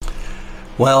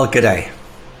Well, g'day.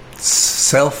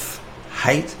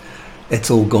 Self-hate,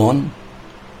 it's all gone,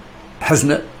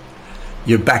 hasn't it?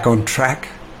 You're back on track.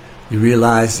 You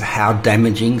realise how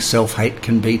damaging self-hate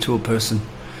can be to a person.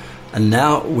 And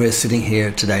now we're sitting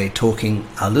here today talking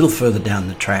a little further down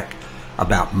the track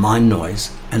about mind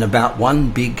noise and about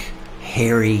one big,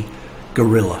 hairy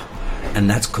gorilla, and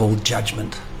that's called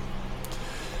judgment.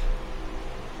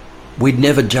 We'd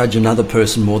never judge another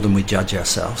person more than we judge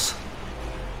ourselves.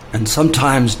 And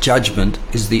sometimes judgment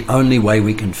is the only way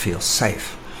we can feel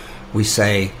safe. We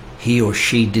say, he or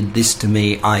she did this to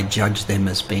me, I judge them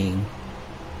as being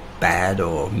bad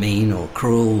or mean or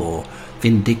cruel or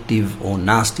vindictive or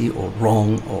nasty or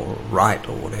wrong or right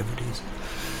or whatever it is.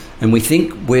 And we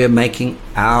think we're making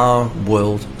our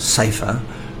world safer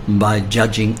by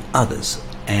judging others.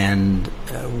 And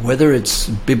whether it's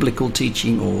biblical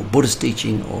teaching or Buddhist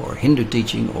teaching or Hindu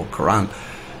teaching or Quran,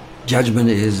 judgment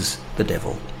is the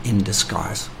devil in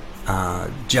disguise.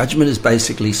 Judgment is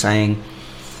basically saying,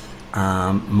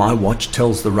 my watch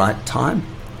tells the right time,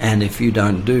 and if you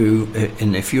don't do,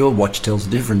 and if your watch tells a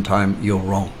different time, you're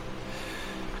wrong.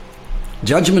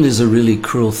 Judgment is a really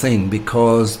cruel thing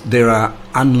because there are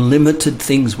unlimited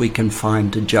things we can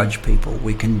find to judge people.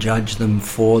 We can judge them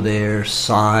for their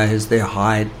size, their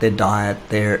height, their diet,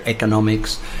 their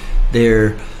economics,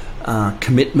 their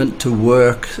commitment to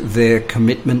work, their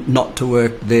commitment not to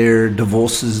work, their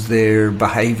divorces, their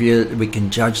behavior. We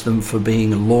can judge them for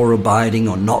being law-abiding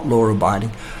or not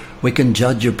law-abiding. We can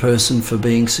judge a person for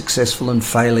being successful and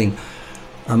failing.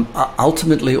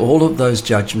 Ultimately, all of those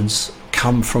judgments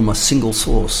come from a single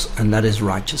source, and that is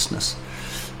righteousness.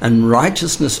 And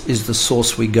righteousness is the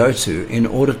source we go to in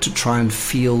order to try and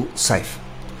feel safe.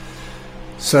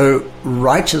 So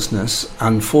righteousness,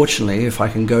 unfortunately, if I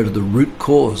can go to the root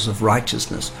cause of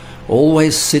righteousness,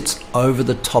 always sits over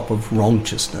the top of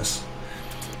wrongheousness.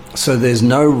 So there's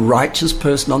no righteous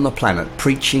person on the planet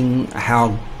preaching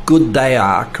how good they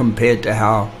are compared to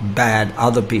how bad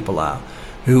other people are,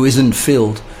 who isn't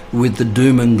filled with the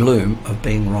doom and gloom of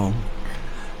being wrong.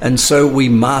 And so we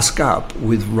mask up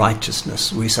with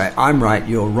righteousness. We say, I'm right,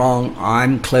 you're wrong.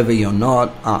 I'm clever, you're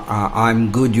not.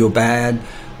 I'm good, you're bad.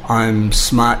 I'm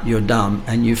smart, you're dumb.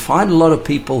 And you find a lot of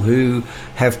people who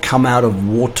have come out of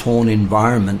war-torn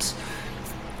environments,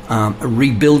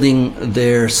 rebuilding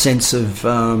their sense of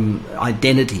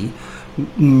identity,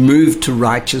 move to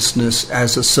righteousness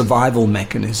as a survival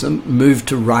mechanism, move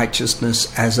to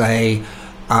righteousness as a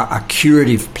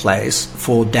curative place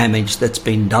for damage that's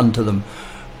been done to them.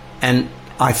 And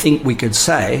I think we could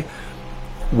say,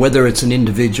 whether it's an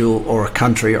individual or a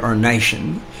country or a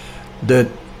nation, that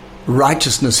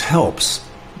righteousness helps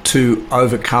to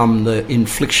overcome the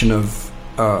infliction of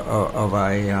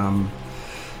a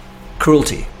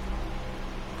cruelty.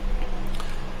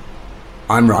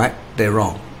 I'm right, they're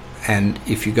wrong. And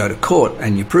if you go to court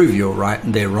and you prove you're right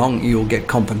and they're wrong, you'll get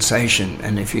compensation.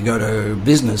 And if you go to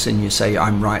business and you say,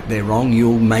 I'm right, they're wrong,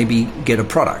 you'll maybe get a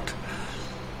product.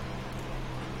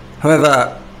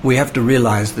 However, we have to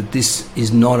realize that this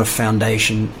is not a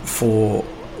foundation for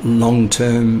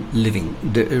long-term living.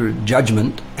 The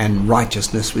judgment and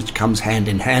righteousness, which comes hand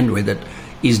in hand with it,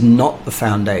 is not the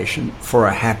foundation for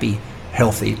a happy,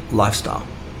 healthy lifestyle.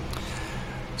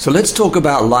 So let's talk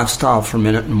about lifestyle for a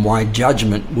minute and why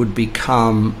judgment would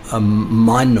become a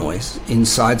mind noise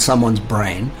inside someone's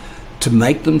brain to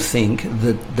make them think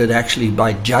that actually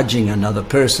by judging another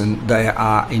person, they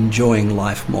are enjoying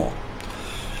life more.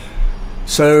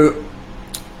 So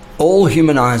all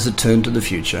human eyes are turned to the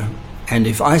future. And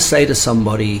if I say to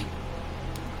somebody,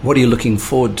 what are you looking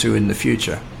forward to in the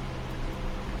future?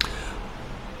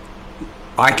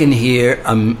 I can hear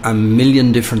a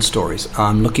million different stories.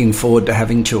 I'm looking forward to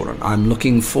having children. I'm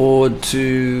looking forward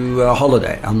to a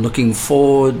holiday. I'm looking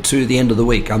forward to the end of the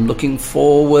week. I'm looking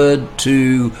forward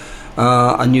to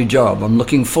a new job. I'm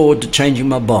looking forward to changing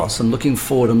my boss. I'm looking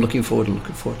forward.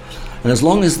 And as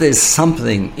long as there's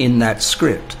something in that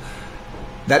script,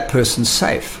 that person's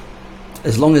safe.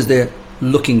 As long as they're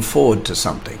looking forward to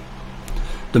something.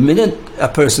 The minute a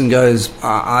person goes,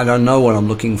 I don't know what I'm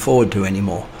looking forward to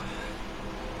anymore,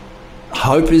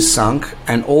 hope is sunk,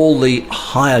 and all the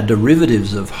higher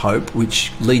derivatives of hope,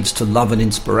 which leads to love and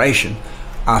inspiration,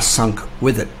 are sunk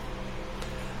with it.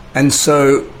 And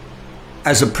so,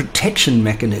 as a protection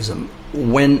mechanism,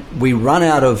 when we run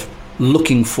out of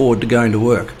looking forward to going to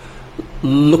work,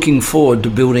 looking forward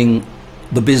to building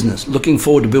the business, looking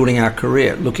forward to building our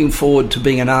career, looking forward to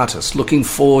being an artist, looking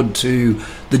forward to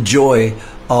the joy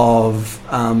of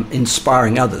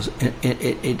inspiring others,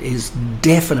 it is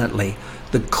definitely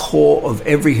the core of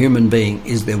every human being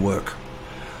is their work.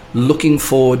 looking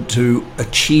forward to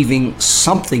achieving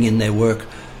something in their work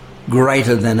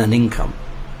greater than an income.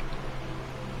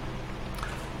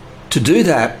 To do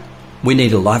that, we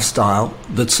need a lifestyle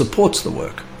that supports the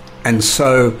work. And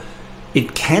so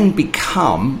it can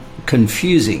become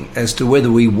confusing as to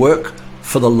whether we work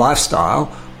for the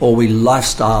lifestyle or we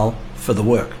lifestyle for the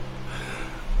work.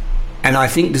 And I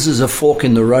think this is a fork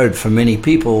in the road for many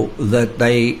people, that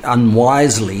they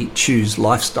unwisely choose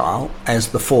lifestyle as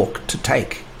the fork to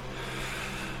take.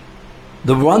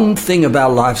 The one thing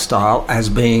about lifestyle as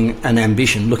being an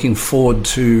ambition, looking forward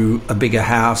to a bigger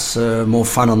house, more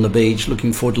fun on the beach,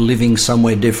 looking forward to living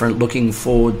somewhere different, looking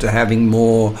forward to having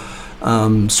more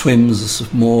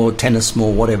swims, more tennis,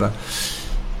 more whatever,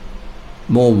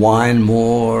 more wine,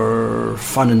 more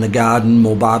fun in the garden,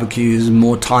 more barbecues,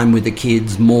 more time with the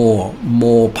kids, more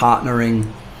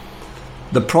partnering.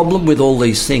 The problem with all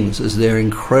these things is they're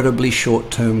incredibly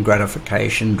short-term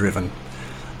gratification driven.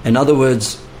 In other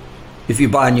words, if you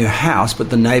buy a new house but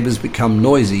the neighbours become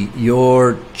noisy,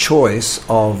 your choice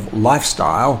of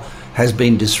lifestyle has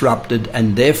been disrupted,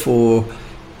 and therefore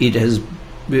it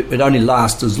only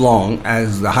lasts as long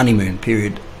as the honeymoon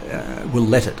period will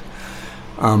let it.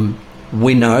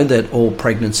 We know that all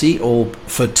pregnancy, all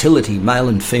fertility, male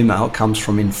and female, comes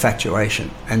from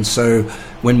infatuation. And so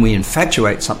when we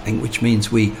infatuate something, which means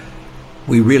we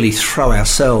really throw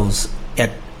ourselves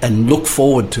at and look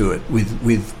forward to it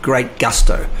with great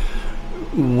gusto,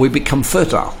 we become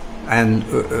fertile.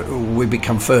 And we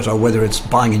become fertile whether it's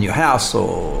buying a new house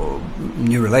or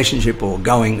new relationship or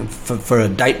going for a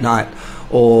date night,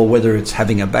 or whether it's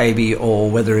having a baby, or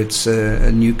whether it's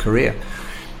a new career.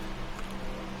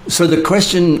 So the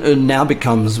question now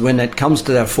becomes, when it comes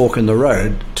to that fork in the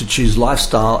road, to choose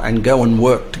lifestyle and go and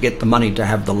work to get the money to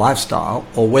have the lifestyle,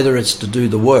 or whether it's to do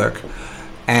the work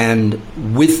and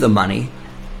with the money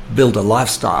build a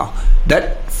lifestyle.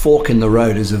 That fork in the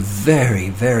road is a very,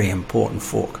 very important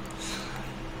fork.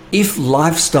 If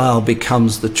lifestyle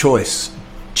becomes the choice,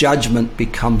 judgment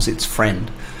becomes its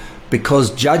friend, because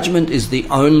judgment is the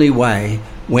only way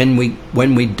when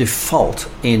we default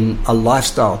in a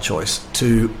lifestyle choice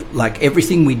to, like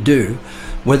everything we do,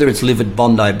 whether it's live at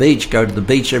Bondi Beach, go to the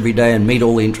beach every day and meet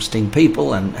all the interesting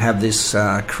people and have this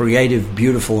creative,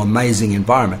 beautiful, amazing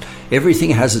environment.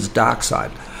 Everything has its dark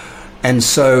side. And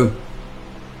so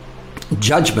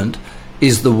judgment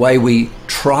is the way we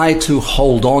try to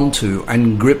hold on to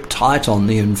and grip tight on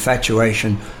the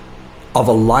infatuation of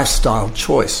a lifestyle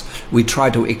choice. We try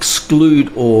to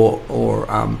exclude or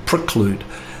preclude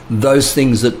those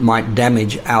things that might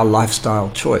damage our lifestyle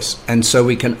choice. And so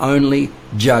we can only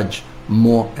judge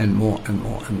more and more and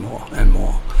more and more and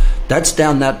more. That's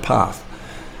down that path.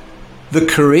 The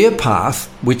career path,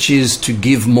 which is to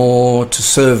give more, to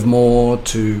serve more,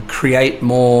 to create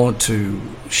more, to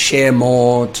share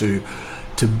more, to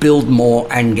build more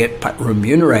and get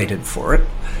remunerated for it,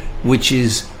 which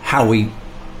is how we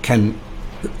can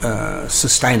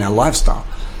sustain our lifestyle,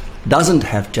 doesn't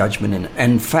have judgment in it.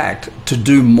 In fact, to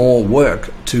do more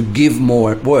work, to give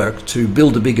more work, to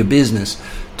build a bigger business,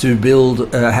 to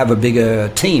build, have a bigger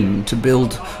team, to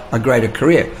build a greater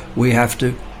career, we have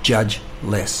to judge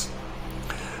less.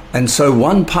 And so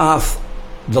one path,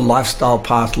 the lifestyle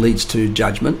path, leads to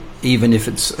judgment. Even if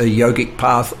it's a yogic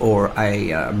path or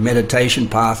a meditation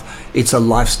path, it's a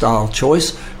lifestyle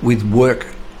choice with work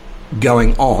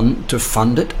going on to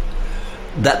fund it.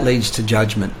 That leads to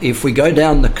judgment. If we go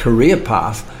down the career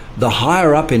path, the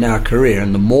higher up in our career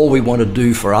and the more we want to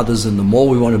do for others and the more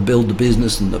we want to build the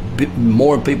business and the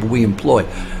more people we employ,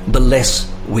 the less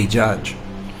we judge.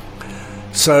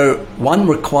 So one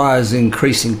requires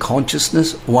increase in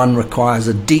consciousness, one requires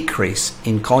a decrease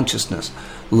in consciousness.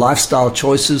 Lifestyle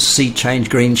choices, sea change,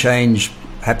 green change,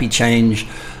 happy change,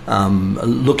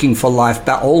 looking for life,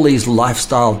 all these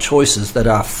lifestyle choices that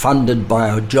are funded by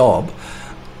our job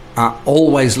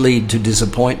always lead to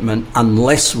disappointment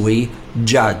unless we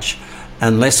judge,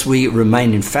 unless we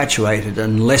remain infatuated,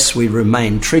 unless we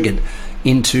remain triggered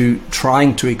into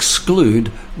trying to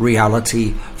exclude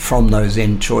reality from those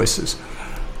end choices.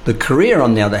 The career,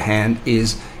 on the other hand,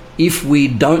 is if we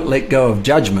don't let go of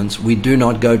judgments, we do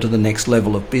not go to the next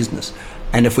level of business.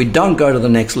 And if we don't go to the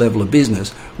next level of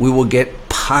business, we will get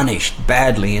punished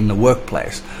badly in the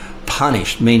workplace.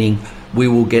 Punished, meaning we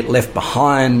will get left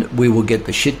behind, we will get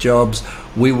the shit jobs,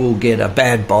 we will get a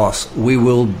bad boss, we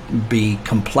will be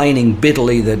complaining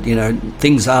bitterly that,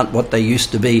 things aren't what they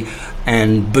used to be,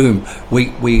 and boom,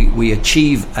 we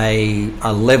achieve a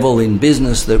level in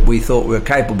business that we thought we were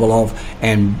capable of,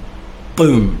 and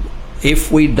boom.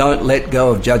 If we don't let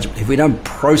go of judgment, if we don't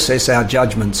process our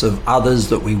judgments of others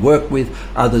that we work with,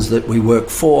 others that we work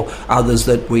for, others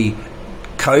that we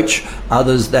coach,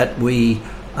 others that we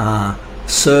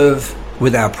serve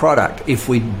with our product, if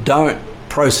we don't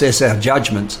process our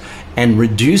judgments and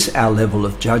reduce our level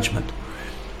of judgment,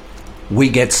 we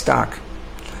get stuck.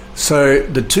 So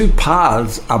the two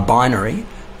paths are binary.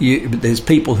 There's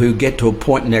people who get to a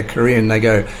point in their career and they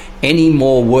go, any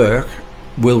more work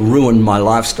will ruin my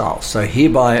lifestyle. So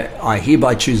I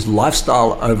hereby choose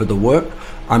lifestyle over the work.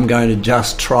 I'm going to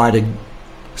just try to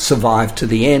survive to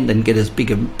the end and get as big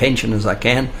a pension as I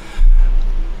can.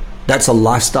 That's a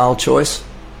lifestyle choice.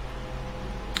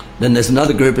 Then there's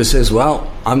another group that says,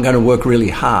 well, I'm going to work really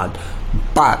hard,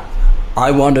 but I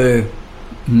want to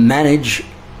manage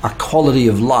a quality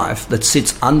of life that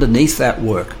sits underneath that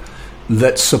work,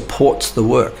 that supports the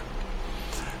work.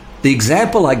 The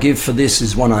example I give for this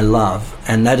is one I love,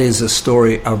 and that is a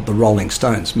story of the Rolling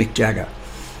Stones, Mick Jagger.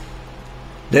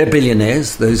 They're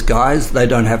billionaires, those guys. They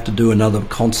don't have to do another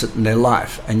concert in their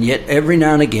life. And yet every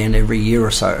now and again, every year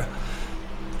or so,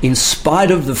 in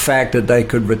spite of the fact that they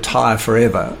could retire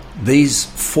forever, these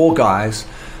four guys,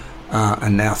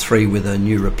 and now three with a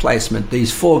new replacement,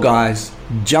 these four guys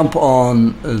jump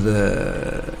on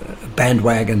the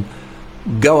bandwagon,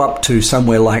 go up to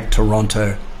somewhere like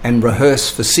Toronto and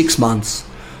rehearse for 6 months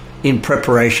in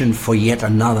preparation for yet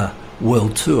another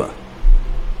world tour.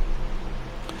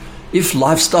 If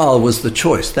lifestyle was the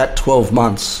choice, that 12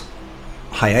 months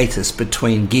hiatus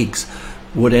between gigs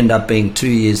would end up being 2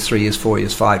 years, 3 years, 4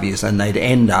 years, 5 years, and they'd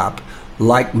end up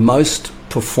like most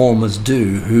performers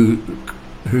do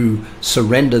who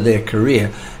surrender their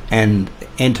career and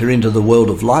enter into the world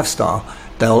of lifestyle.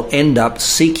 They'll end up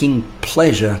seeking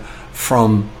pleasure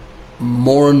from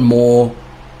more and more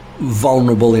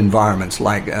vulnerable environments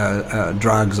like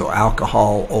drugs or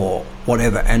alcohol or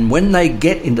whatever. And when they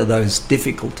get into those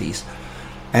difficulties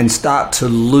and start to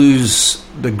lose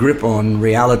the grip on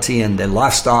reality and their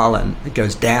lifestyle, and it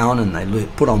goes down and they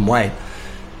put on weight,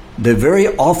 they're very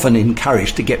often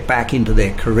encouraged to get back into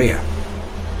their career.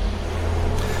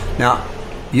 Now,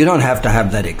 you don't have to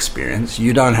have that experience.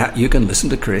 You can listen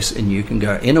to Chris and you can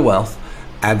go, Inner Wealth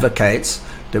advocates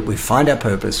that we find our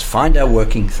purpose, find our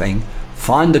working thing,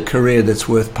 find the career that's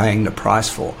worth paying the price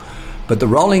for. But the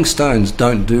Rolling Stones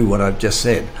don't do what I've just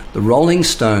said. The Rolling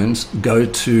Stones go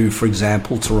to, for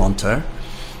example, Toronto.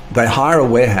 They hire a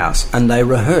warehouse and they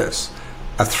rehearse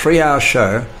a 3-hour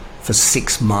show for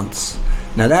 6 months.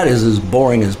 Now that is as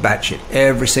boring as batshit.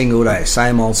 Every single day,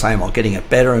 same old, getting it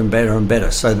better and better and better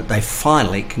so that they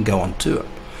finally can go on tour.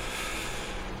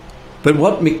 But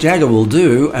what Mick Jagger will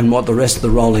do, and what the rest of the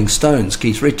Rolling Stones,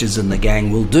 Keith Richards and the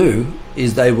gang will do,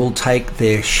 is they will take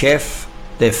their chef,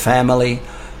 their family,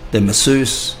 their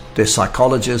masseuse, their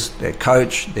psychologist, their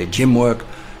coach, their gym work.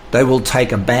 They will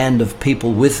take a band of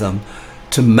people with them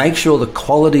to make sure the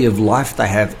quality of life they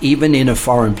have, even in a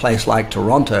foreign place like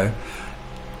Toronto,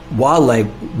 while they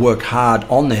work hard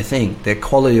on their thing, their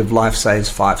quality of life stays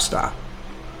 5-star.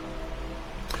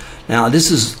 Now, this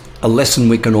is a lesson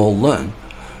we can all learn.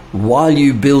 While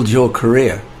you build your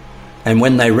career, and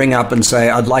when they ring up and say,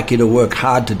 I'd like you to work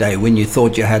hard today when you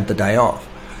thought you had the day off,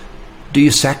 do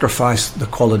you sacrifice the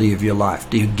quality of your life?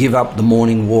 Do you give up the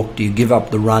morning walk? Do you give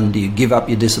up the run? Do you give up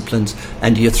your disciplines?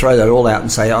 And do you throw that all out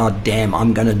and say, oh, damn,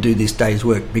 I'm going to do this day's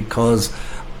work because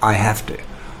I have to?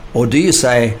 Or do you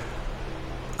say,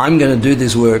 I'm going to do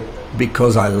this work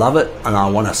because I love it and I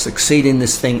want to succeed in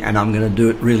this thing and I'm going to do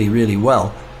it really, really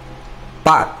well,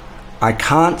 but I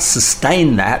can't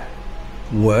sustain that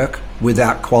work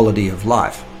without quality of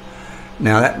life.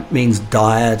 Now that means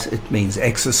diet, it means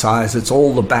exercise, it's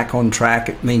all the back on track,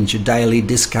 it means your daily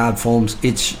discard forms,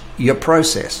 it's your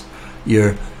process,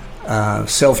 your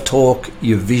self-talk,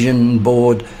 your vision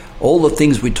board, all the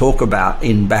things we talk about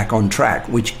in Back on Track,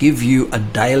 which give you a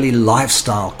daily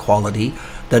lifestyle quality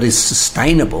that is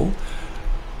sustainable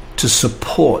to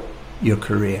support your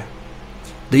career.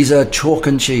 These are chalk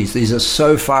and cheese. These are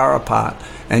so far apart.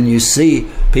 And you see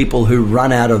people who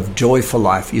run out of joy for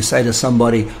life. You say to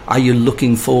somebody, are you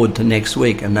looking forward to next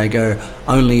week? And they go,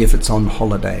 only if it's on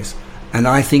holidays. And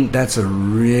I think that's a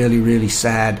really, really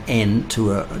sad end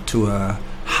to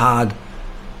hard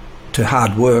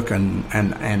work and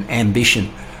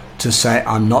ambition, to say,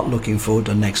 I'm not looking forward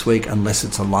to next week unless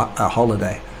it's a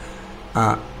holiday.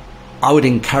 I would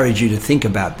encourage you to think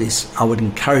about this. I would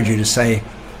encourage you to say,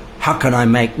 how can I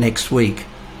make next week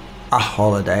a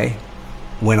holiday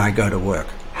when I go to work?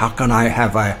 How can I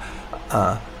have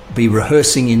be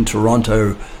rehearsing in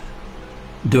Toronto,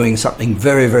 doing something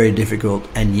very, very difficult,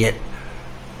 and yet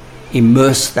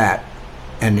immerse that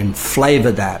and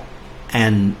enflavor that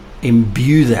and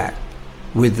imbue that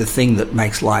with the thing that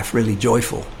makes life really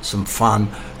joyful, some fun,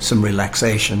 some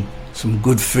relaxation, some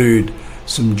good food,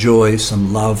 some joy,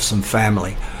 some love, some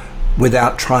family,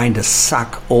 without trying to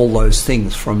suck all those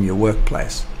things from your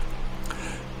workplace.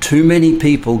 Too many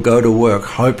people go to work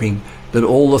hoping that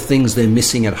all the things they're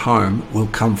missing at home will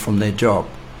come from their job.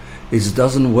 It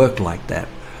doesn't work like that.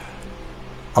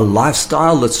 A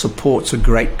lifestyle that supports a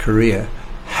great career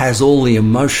has all the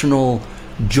emotional,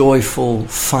 joyful,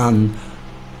 fun,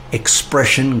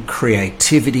 expression,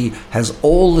 creativity, has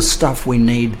all the stuff we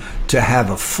need to have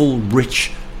a full,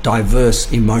 rich,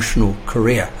 diverse, emotional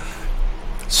career,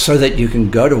 so that you can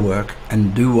go to work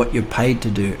and do what you're paid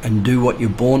to do, and do what you're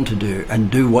born to do,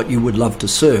 and do what you would love to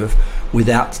serve,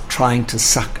 without trying to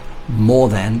suck more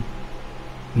than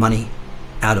money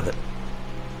out of it.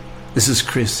 This is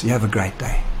Chris. You have a great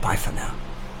day. Bye for now.